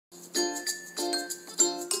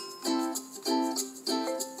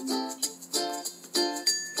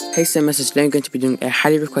Hey Simmers, today I'm going to be doing a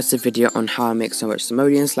highly requested video on how I make so much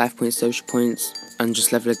simoleons, life points, social points, and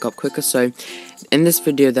just level it up quicker. So, in this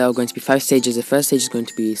video there are going to be 5 stages. The first stage is going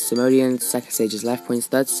to be simoleons, second stage is life points,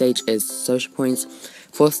 third stage is social points,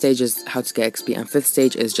 fourth stage is how to get XP, and fifth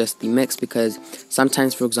stage is just the mix, because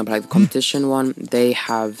sometimes, for example, like the competition one, they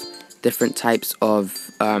have different types of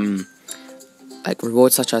like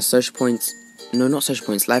rewards such as social points. No, not social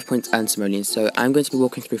points, life points and simoleons. So I'm going to be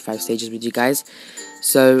walking through 5 stages with you guys.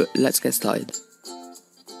 So let's get started.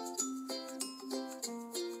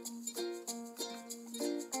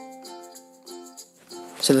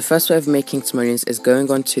 So the first way of making simoleons is going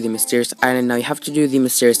on to the mysterious island. Now you have to do the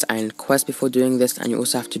mysterious island quest before doing this, and you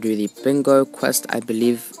also have to do the bingo quest, I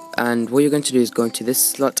believe. And what you're going to do is go into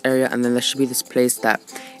this slot area, and then there should be this place that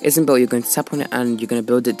isn't built. You're going to tap on it and you're going to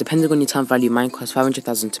build it. Depending on your time value, mine costs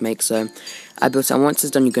 500,000 to make, so I built it, and once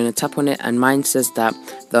it's done you're going to tap on it, and mine says that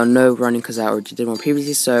there are no running because I already did one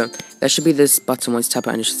previously. So there should be this button once you tap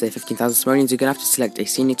it, and it should say 15,000 simoleons. You're going to have to select a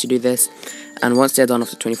senior to do this, and once they're done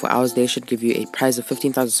after 24 hours they should give you a prize of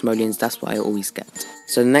 15,000 simoleons. That's what I always get.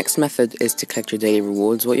 So the next method is to collect your daily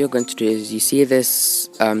rewards. What you're going to do is, you see this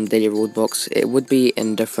daily reward box. It would be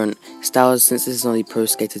in different styles. Since this is only Pro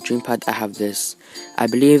Skater Dreampad, I have this, I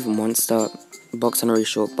believe, monster box. I'm not really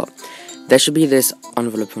sure, but there should be this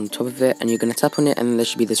envelope on top of it, and you're going to tap on it, and then there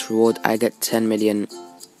should be this reward. I get 10 million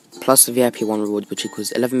plus the VIP 1 reward, which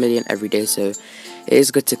equals 11 million every day, so it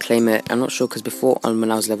is good to claim it. I'm not sure, because before,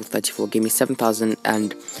 when I was level 34, it gave me 7,000,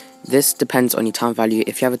 and this depends on your time value.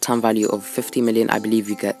 If you have a time value of 50 million, I believe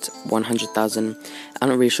you get 100,000. I'm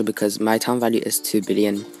not really sure, because my time value is 2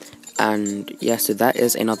 billion, and yeah, so that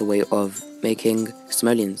is another way of making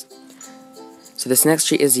simoleons. So this next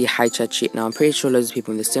cheat is the high chair cheat. Now I'm pretty sure loads of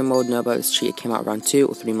people in the sim world know about this cheat. It came out around 2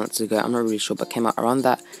 or 3 months ago, I'm not really sure, but came out around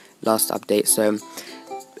that last update. So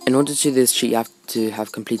in order to do this cheat, you have to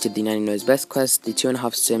have completed the 90 Knows Best quest, the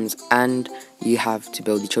 2.5 sims, and you have to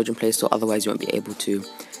build the children play store, otherwise you won't be able to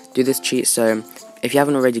do this cheat. So if you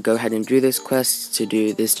haven't already, go ahead and do this quest to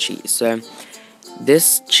do this cheat. So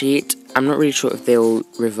this cheat, I'm not really sure if they will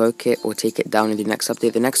revoke it or take it down in the next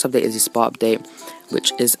update. The next update is the spa update,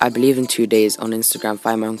 which is, I believe, in 2 days. On Instagram,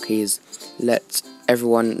 5monkeys let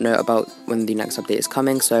everyone know about when the next update is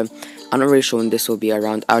coming, so I'm not really sure when this will be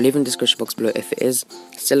around. I'll leave in the description box below if it is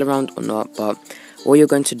still around or not. But what you're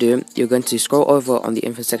going to do, you're going to scroll over on the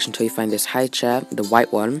info section until you find this high chair, the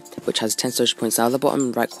white one, which has 10 social points. Now at the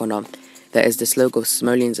bottom right corner, there is this logo of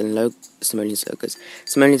simoleons and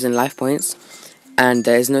simoleons and life points, and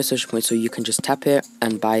there is no social points, so you can just tap it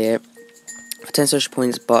and buy it for 10 social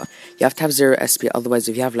points, but you have to have 0 SP. Otherwise,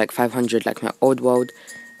 if you have like 500 like my old world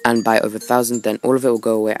and buy over 1,000, then all of it will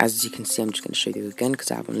go away. As you can see, I'm just going to show you again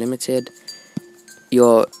because I have unlimited.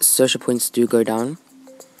 Your social points do go down,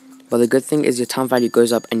 but the good thing is your time value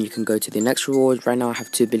goes up and you can go to the next reward. Right now I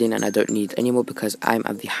have 2 billion and I don't need any more because I'm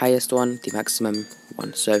at the highest one, the maximum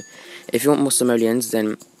one. So if you want more simoleons,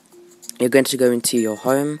 then you're going to go into your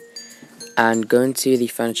home and go into the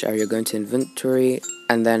furniture area, go into inventory,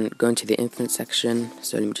 and then go into the infant section.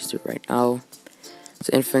 So let me just do it right now. So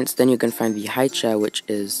infants, then you're going to find the high chair, which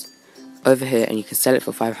is over here, and you can sell it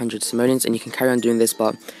for 500 simoleons, and you can carry on doing this,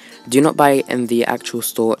 but do not buy it in the actual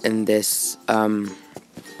store in this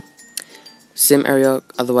sim area,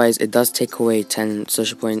 otherwise it does take away 10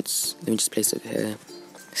 social points. Let me just place it over here.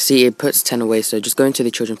 See, it puts 10 away, so just go into the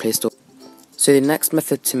children play store. So the next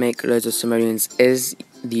method to make loads of simoleons is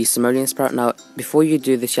the simoleon sprout. Now before you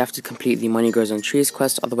do this, you have to complete the money grows on trees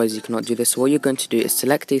quest, otherwise you cannot do this. So what you're going to do is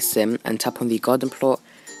select a sim and tap on the garden plot,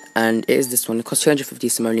 and it is this one. It costs 250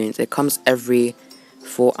 simoleons. It comes every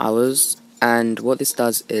 4 hours, and what this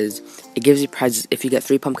does is it gives you prizes. If you get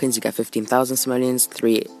 3 pumpkins, you get 15,000 simoleons,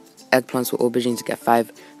 3 eggplants or aubergines, you get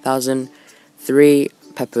 5,000, 3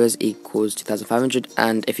 peppers equals 2,500,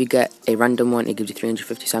 and if you get a random one, it gives you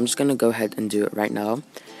 350. So I'm just going to go ahead and do it right now.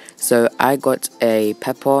 So I got a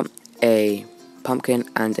pepper, a pumpkin,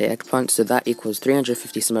 and a eggplant, so that equals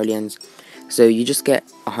 350 simoleons. So you just get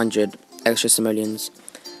 100 extra simoleons,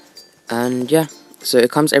 and yeah, so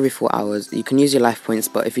it comes every 4 hours. You can use your life points,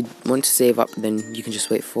 but if you want to save up, then you can just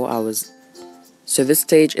wait 4 hours. So this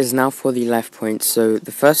stage is now for the life points. So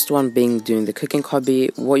the first one being doing the cooking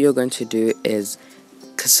hobby. What you're going to do is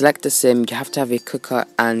to select the sim. You have to have a cooker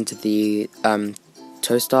and the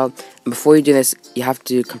toaster. And before you do this, you have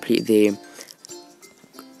to complete the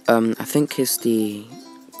I think it's the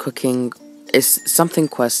cooking, it's something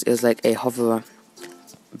quest. It's like a hover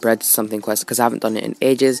bread something quest, because I haven't done it in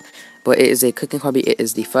ages, but it is a cooking hobby. It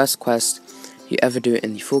is the first quest. you ever do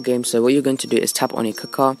in the full game. So what you're going to do is tap on a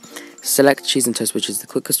cooker, select cheese and toast, which is the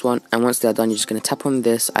quickest one, and once they're done, you're just going to tap on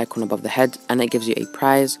this icon above the head, and it gives you a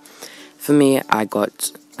prize. For me, I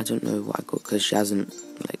don't know what I got because she hasn't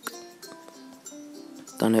like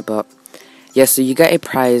done it, but yeah, so you get a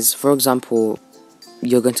prize. For example,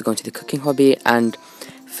 you're going to go into the cooking hobby, and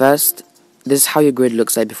first, this is how your grid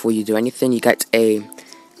looks like before you do anything. You get a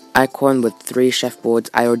icon with 3 chef boards.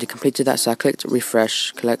 I already completed that, so I clicked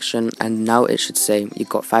refresh collection, and now it should say you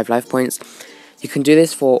got 5 life points. You can do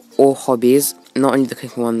this for all hobbies, not only the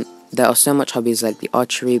cooking one. There are so much hobbies like the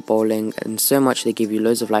archery, bowling, and so much. They give you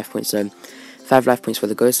loads of life points. So 5 life points for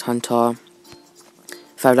the ghost hunter,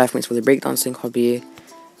 5 life points for the breakdancing hobby,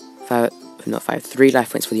 3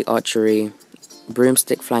 life points for the archery,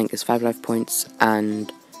 broomstick flying is 5 life points,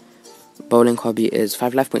 and bowling hobby is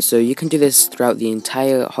 5 life points. So you can do this throughout the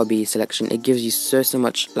entire hobby selection. It gives you so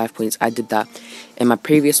much life points. I did that in my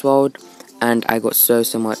previous world, and I got so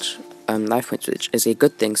much life points, which is a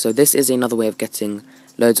good thing. So this is another way of getting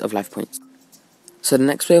loads of life points. So the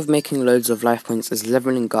next way of making loads of life points is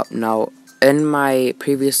leveling up. Now, in my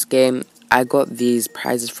previous game, I got these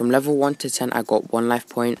prizes from level 1 to 10. I got 1 life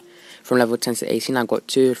point. From level 10 to 18, I got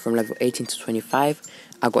 2. From level 18 to 25,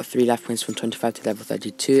 I got 3 life points. From 25 to level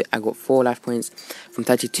 32, I got 4 life points. From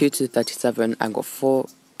 32 to 37, I got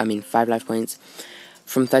 5 life points.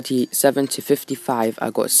 From 37 to 55, I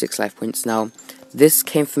got 6 life points. Now, this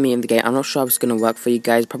came for me in the game. I'm not sure how it's going to work for you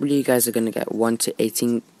guys. Probably you guys are going to get 1 to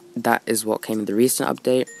 18. That is what came in the recent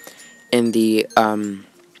update. In the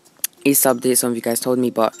East update, some of you guys told me,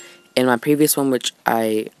 but in my previous one, which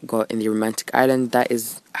I got in the Romantic Island, that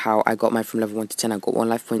is how I got mine from level 1 to 10. I got 1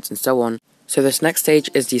 life points and so on. So this next stage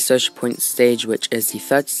is the social point stage, which is the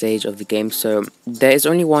 3rd stage of the game. So there is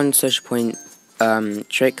only one social point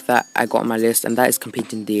trick that I got on my list, and that is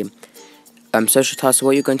completing the social task. So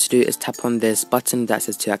what you're going to do is tap on this button that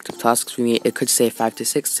says 2 active tasks. For me, it could say 5 to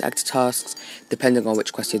 6 active tasks, depending on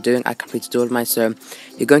which quest you're doing. I completed all of mine, so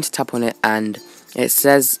you're going to tap on it, and it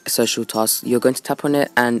says social task. You're going to tap on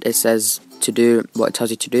it, and it says to do what it tells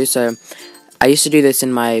you to do. So I used to do this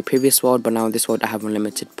in my previous world, but now in this world I have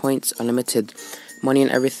unlimited points, unlimited money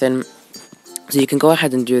and everything. So you can go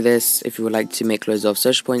ahead and do this if you would like to make loads of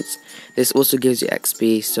social points. This also gives you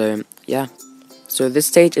XP, so yeah. So this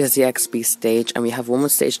stage is the XP stage, and we have one more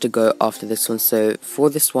stage to go after this one. So for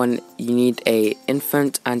this one, you need a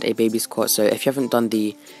infant and a baby's cot. So if you haven't done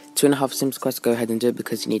the 2.5 Sims quest, go ahead and do it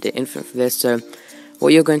because you need an infant for this. So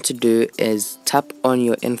what you're going to do is tap on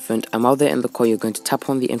your infant, and while they're in the cot, you're going to tap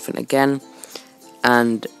on the infant again,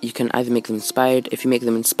 and you can either make them inspired. If you make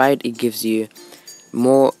them inspired, it gives you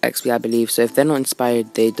more XP, I believe. So if they're not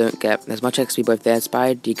inspired, they don't get as much XP, but if they're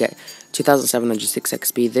inspired, you get 2706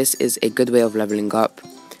 XP. This is a good way of leveling up,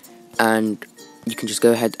 and you can just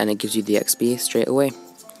go ahead and it gives you the XP straight away.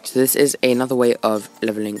 So this is another way of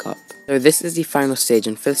leveling up. So this is the final stage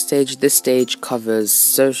and 5th stage. This stage covers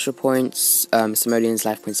social points, simoleons,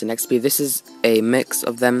 life points, and XP. This is a mix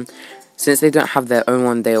of them. Since they don't have their own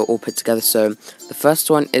one, they are all put together. So the first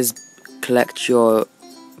one is collect your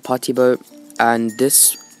party boat, and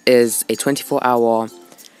this is a 24-hour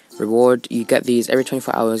reward. You get these every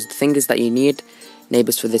 24 hours. The thing is that you need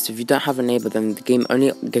neighbors for this. If you don't have a neighbor, then the game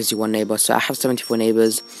only gives you 1 neighbor. So I have 74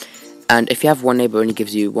 neighbors, and if you have 1 neighbor, it only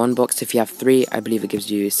gives you 1 box. If you have 3, I believe it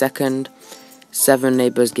gives you 2nd. 7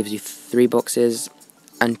 neighbors gives you 3 boxes,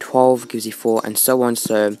 and 12 gives you 4, and so on.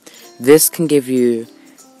 So this can give you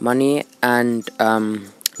money and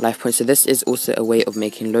life points. So this is also a way of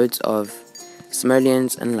making loads of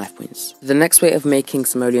simoleons and life points. The next way of making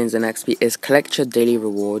simoleons and XP is collect your daily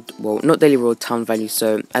reward. Well, not daily reward, town value.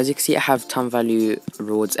 So as you can see, I have town value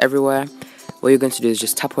rewards everywhere. What you're going to do is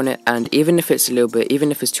just tap on it, and even if it's a little bit,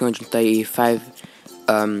 even if it's 235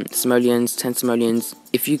 simoleons, 10 simoleons,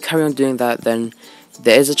 if you carry on doing that, then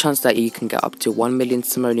there is a chance that you can get up to 1 million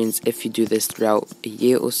simoleons if you do this throughout a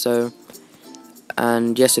year or so.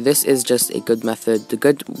 And yeah, so this is just a good method.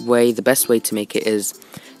 The best way to make it is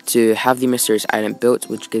to have the mysterious island built,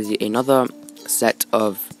 which gives you another set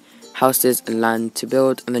of houses and land to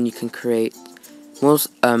build, and then you can create more,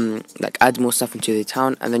 add more stuff into the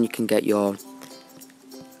town, and then you can get your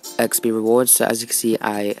XP rewards. So as you can see,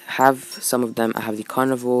 I have some of them. I have the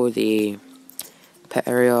carnival, the pet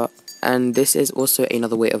area, and this is also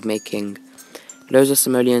another way of making loads of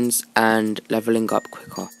simoleons and leveling up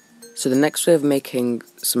quicker. So the next way of making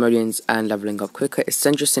simoleons and leveling up quicker is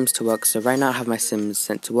send your sims to work. So right now I have my sims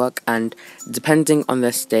sent to work, and depending on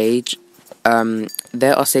their stage,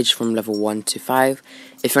 there are stages from level 1 to 5.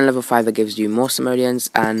 If you're on level 5, it gives you more simoleons,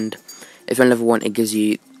 and if you're on level 1, it gives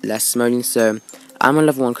you less simoleons. So I'm on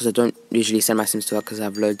level 1 because I don't usually send my Sims to work because I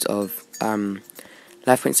have loads of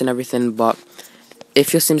life points and everything, but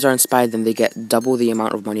if your Sims are inspired, then they get double the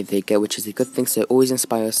amount of money they get, which is a good thing, so always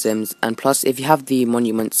inspire your Sims. And plus, if you have the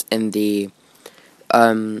monuments in the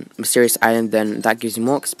Mysterious Island, then that gives you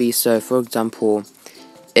more XP. So, for example,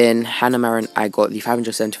 in Hannah Marin, I got the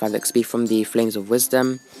 575 XP from the Flames of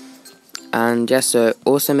Wisdom. And yeah, so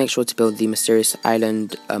also make sure to build the Mysterious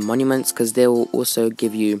Island monuments, because they will also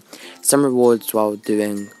give you some rewards while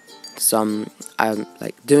doing some, I'm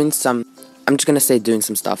just going to say doing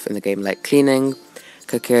some stuff in the game, like cleaning,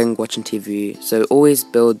 cooking, watching TV, so always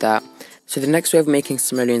build that. So the next way of making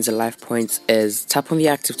simoleons and life points is tap on the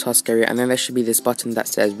active task area, and then there should be this button that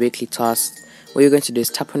says weekly tasks. What you're going to do is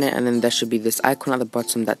tap on it, and then there should be this icon at the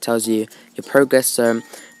bottom that tells you your progress. So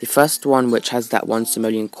the first one, which has that 1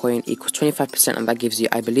 simoleon coin, equals 25%, and that gives you,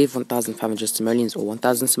 I believe, 1,500 simoleons or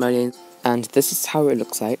 1,000 simoleons, and this is how it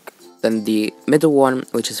looks like. Then the middle one,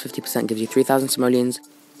 which is 50%, gives you 3,000 simoleons,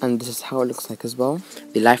 and this is how it looks like as well.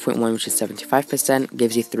 The life point one, which is 75%,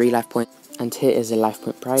 gives you 3 life points, and here is a life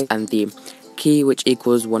point prize, and the key, which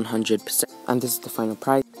equals 100%, and this is the final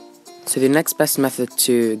prize. So the next best method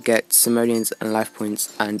to get simoleons and life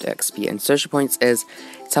points and XP and social points is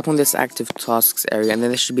tap on this active tasks area, and then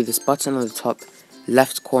there should be this button on the top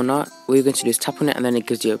left corner. What you're going to do is tap on it, and then it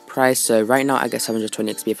gives you a price. So right now I get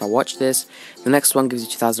 720 XP if I watch this. The next one gives you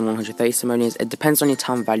 2,130 simoleons. It depends on your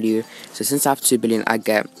town value. So since I have 2 billion, I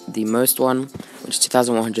get the most one, which is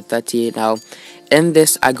 2,130. Now in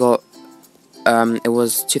this I got it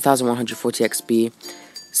was 2,140 XP,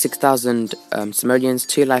 6,000 simoleons,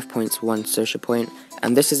 2 life points, 1 social point,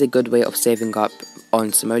 and this is a good way of saving up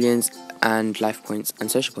on simoleons and life points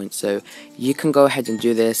and social points, so you can go ahead and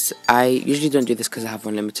do this. I usually don't do this because I have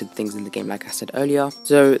unlimited things in the game, like I said earlier.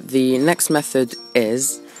 So the next method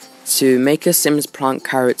is to make your Sims plant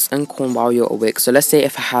carrots and corn while you're awake. So let's say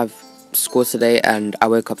if I have school today and I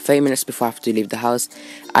wake up 30 minutes before I have to leave the house,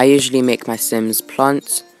 I usually make my Sims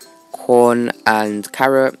plant corn and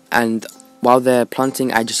carrot, and while they're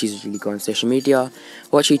planting, I just usually go on social media,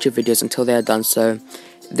 watch YouTube videos until they're done. So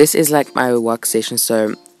this is like my workstation,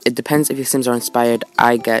 so it depends if your Sims are inspired.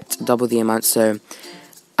 I get double the amount, so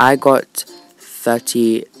I got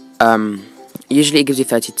 30, usually it gives you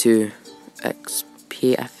 32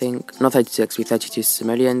 XP, I think, not 32 XP, 32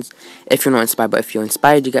 simoleons, if you're not inspired, but if you're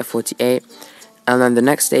inspired, you get 48, and then the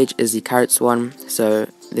next stage is the carrots one. So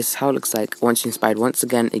this is how it looks like. Once you're inspired, once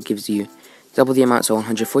again, it gives you double the amount, so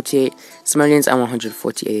 148 simoleons and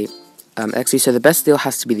 148 XP. So the best deal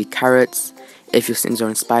has to be the carrots if your Sims are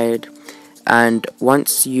inspired. And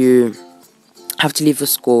once you have to leave for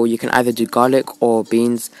school, you can either do garlic or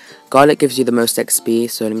beans. Garlic gives you the most XP,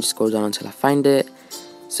 so let me just scroll down until I find it.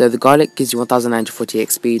 So the garlic gives you 1,940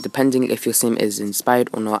 XP, depending if your Sim is inspired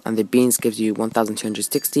or not, and the beans gives you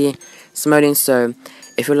 1,260 simoleons. So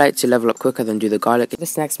if you'd like to level up quicker, then do the garlic.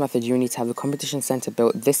 This next method, you need to have a competition center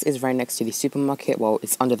built. This is right next to the supermarket. Well,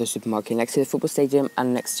 it's under the supermarket, next to the football stadium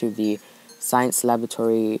and next to the science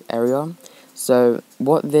laboratory area. So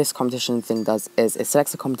what this competition thing does is it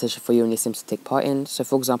selects a competition for you and your Sims to take part in. So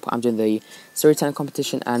for example, I'm doing the storytelling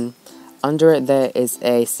competition, and under it there is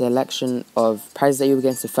a selection of prizes that you will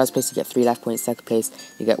get. So first place you get 3 life points, second place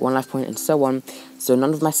you get 1 life point, and so on. So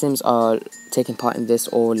none of my Sims are taking part in this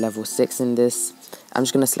or level 6 in this. I'm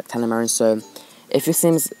just going to select Hannah Marin. So if your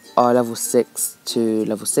Sims are level 6 to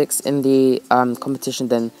level 6 in the competition,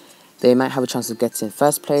 then they might have a chance of getting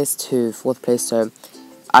first place to 4th place. So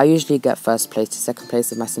I usually get first place to second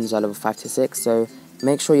place if my Sims are level 5 to 6. So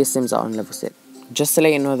make sure your Sims are on level 6. Just to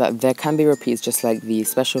let you know that there can be repeats, just like the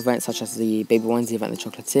special events such as the Baby Onesie event, the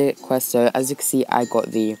Chocolatier quest. So as you can see, I got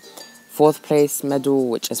the 4th place medal,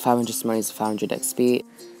 which is 500 simoleons, 500 XP.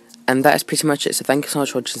 And that is pretty much it. So thank you so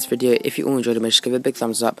much for watching this video. If you all enjoyed it, just give it a big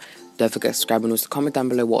thumbs up. Don't forget to subscribe and also comment down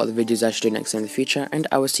below what other videos I should do next in the future. And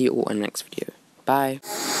I will see you all in the next video. Bye.